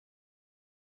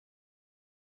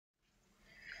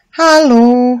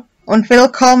Hallo und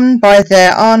willkommen bei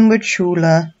der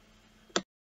Arnwood-Schule.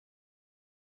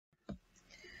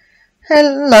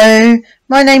 Hello,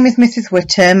 my name is Mrs.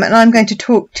 Whittam and I'm going to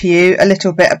talk to you a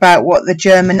little bit about what the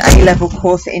German A-level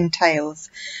course entails.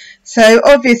 So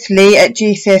obviously at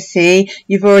GCSE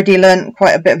you've already learnt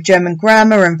quite a bit of German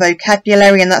grammar and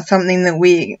vocabulary, and that's something that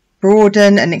we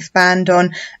broaden and expand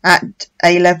on at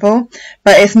A-level,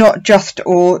 but it's not just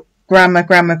all grammar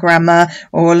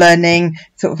or learning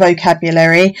sort of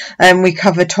vocabulary. We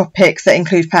cover topics that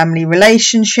include family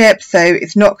relationships, so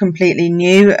it's not completely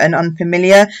new and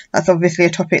unfamiliar. That's obviously a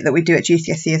topic that we do at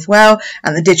GCSE as well.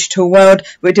 And the digital world,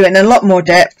 we do it in a lot more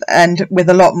depth and with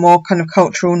a lot more kind of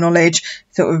cultural knowledge,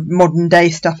 sort of modern day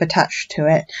stuff attached to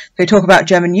it. So we talk about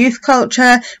German youth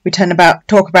culture, we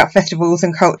talk about festivals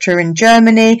and culture in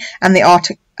Germany and the art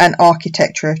and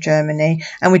architecture of Germany,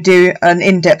 and we do an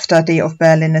in-depth study of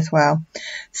Berlin as well.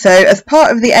 So as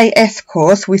part of the AS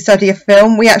course we study a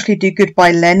film. We actually do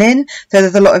Goodbye Lenin, so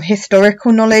there's a lot of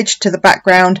historical knowledge to the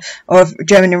background of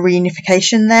German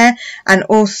reunification there, and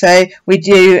also we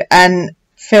do a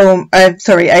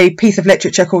piece of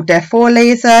literature called Der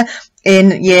Vorleser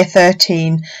in year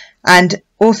 13, and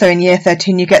also in year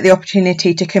 13 you get the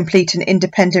opportunity to complete an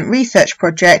independent research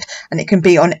project, and it can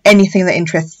be on anything that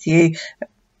interests you.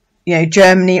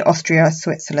 Germany, Austria,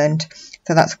 Switzerland.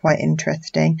 So that's quite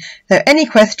interesting. So any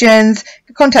questions,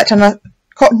 contact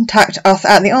us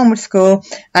at the Arnwood School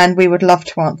and we would love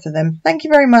to answer them. Thank you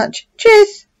very much.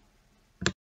 Cheers!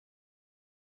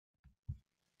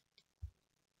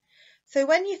 So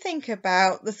when you think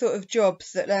about the sort of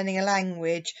jobs that learning a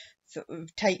language sort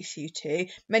of takes you to,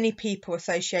 many people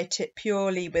associate it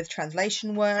purely with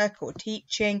translation work or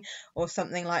teaching or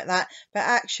something like that, but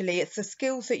actually it's the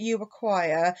skills that you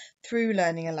acquire through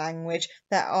learning a language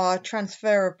that are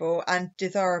transferable and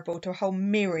desirable to a whole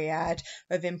myriad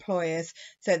of employers.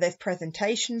 So there's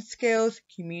presentation skills,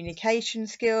 communication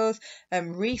skills,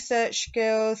 research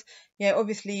skills.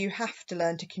 Obviously you have to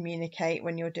learn to communicate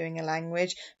when you're doing a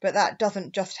language, but that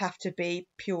doesn't just have to be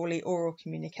purely oral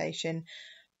communication.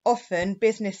 Often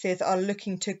businesses are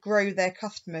looking to grow their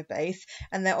customer base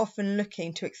and they're often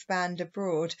looking to expand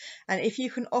abroad. And if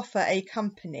you can offer a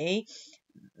company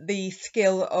the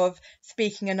skill of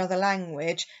speaking another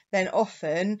language, then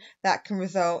often that can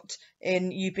result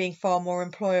in you being far more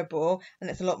employable,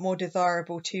 and it's a lot more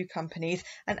desirable to companies.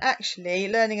 And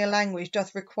actually learning a language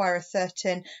does require a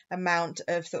certain amount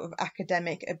of sort of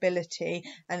academic ability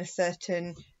and a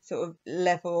certain sort of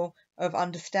level of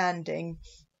understanding,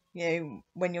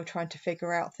 when you're trying to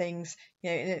figure out things,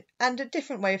 and a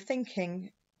different way of thinking,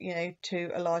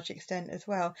 to a large extent as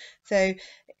well. So,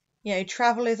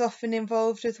 travel is often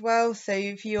involved as well. So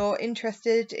if you're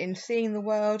interested in seeing the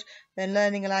world, then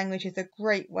learning a language is a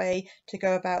great way to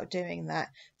go about doing that.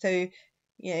 So,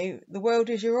 the world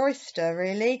is your oyster,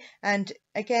 really. And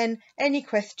again, any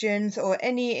questions or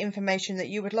any information that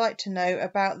you would like to know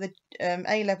about the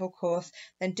A-level course,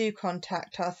 then do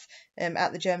contact us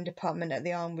at the German department at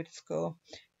the Arnwood School.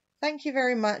 Thank you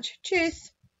very much.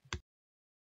 Cheers.